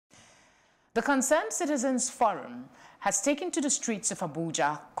The Concerned Citizens Forum has taken to the streets of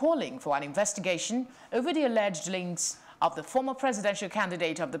Abuja calling for an investigation over the alleged links of the former presidential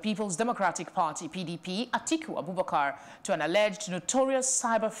candidate of the People's Democratic Party, PDP, Atiku Abubakar, to an alleged notorious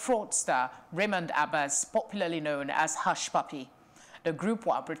cyber fraudster, Raymond Abbas, popularly known as Hushpuppi. The group,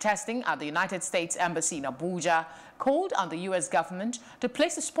 while protesting at the United States Embassy in Abuja, called on the U.S. government to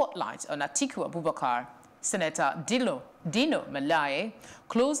place a spotlight on Atiku Abubakar. Senator Dino Melaye,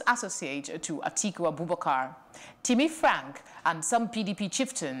 close associate to Atiku Abubakar, Timmy Frank, and some PDP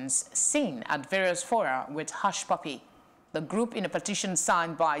chieftains seen at various fora with Hushpuppi. The group, in a petition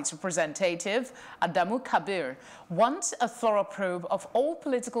signed by its representative, Adamu Kabir, wants a thorough probe of all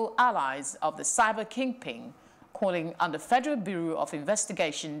political allies of the cyber kingpin, calling on the Federal Bureau of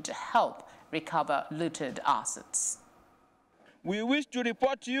Investigation to help recover looted assets. We wish to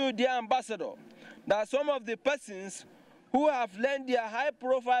report to you, dear Ambassador, that some of the persons who have lent their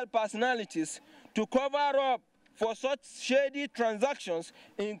high-profile personalities to cover up for such shady transactions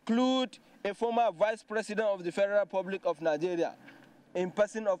include a former Vice President of the Federal Republic of Nigeria, in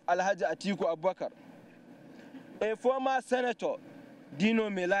person of Alhaji Atiku Abubakar, a former Senator, Dino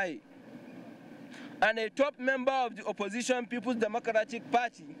Melaye, and a top member of the opposition People's Democratic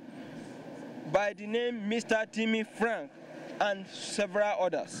Party by the name Mr. Timmy Frank, and several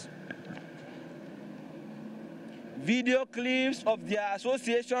others. Video clips of their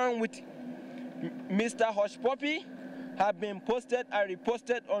association with Mr. Hushpuppi have been posted and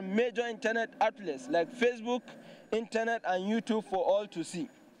reposted on major internet outlets like Facebook, internet, and YouTube for all to see.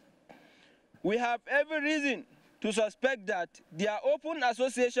 We have every reason to suspect that their open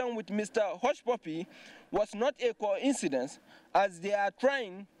association with Mr. Hushpuppi was not a coincidence, as they are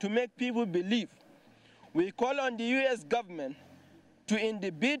trying to make people believe. We call on the U.S. government to, in the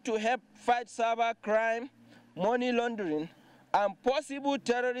bid to help fight cyber crime, money laundering, and possible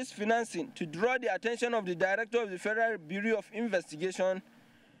terrorist financing, to draw the attention of the Director of the Federal Bureau of Investigation,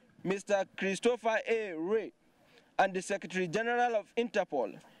 Mr. Christopher A. Wray, and the Secretary General of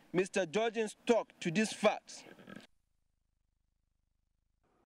Interpol, Mr. George Stock, to these facts.